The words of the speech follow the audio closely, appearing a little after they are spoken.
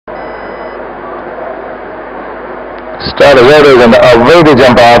Started Races and a way to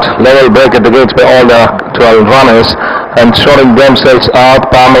jump out. Level break at the gates by all the 12 runners and sorting themselves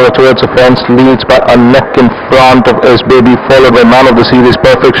out. Pamela towards the fence leads by a neck in front of S Baby, followed by Man of the Series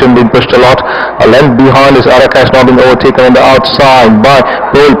Perfection being pushed a lot. A length behind is Arakash now being overtaken on the outside by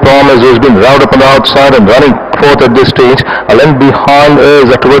Bold Promise, who's been routed up on the outside and running fourth at this stage. A length behind is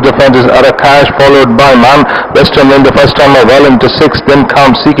towards the fence is Arakash, followed by Man Western in the first time well into sixth. Then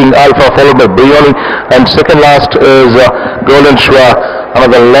comes Seeking Alpha, followed by Brioni, and second last is Golden Shwa.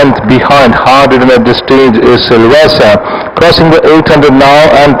 Another length behind, hard hidden at this stage is Silvesa. Crossing the 800 now,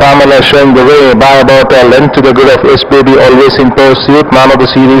 and Pamela showing the way by about a length to the good of S Baby, always in pursuit. Man of the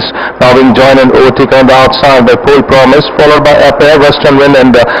Series now being joined and overtaken on the outside by Pole Promise, followed by a pair Western Wind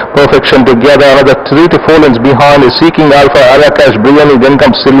and Perfection together. Another 3 to 4 lengths behind is Seeking Alpha, Arakash, Brioni. Then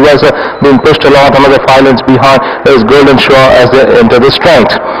comes Silvesa being pushed a lot. Another 5 lengths behind is Golden Shore as they enter the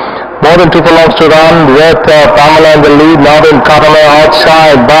strength. More than 2 furlongs to run with Pamela in the lead. Now then Katama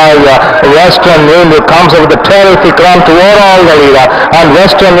outside by Western Wind, who comes up with a terrific run toward all the leader. And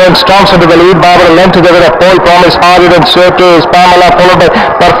Western Wind storms into the lead by a length to the bit of Pole Promise. Hard and so too is Pamela, followed by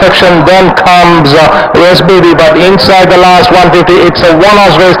Perfection. Then comes S Baby, but inside the last 150, it's a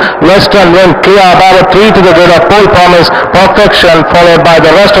one-horse race. Western Wind clear by a 3 to the bit of Pole Promise. Perfection, followed by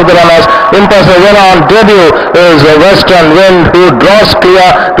the rest of the runners. Impressive winner on debut is Western Wind, who draws clear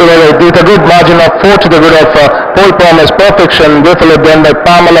to the with a good margin of 4 to the good of Pole Promise. Perfection, followed then by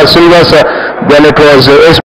Pamela Silvesa. Then it was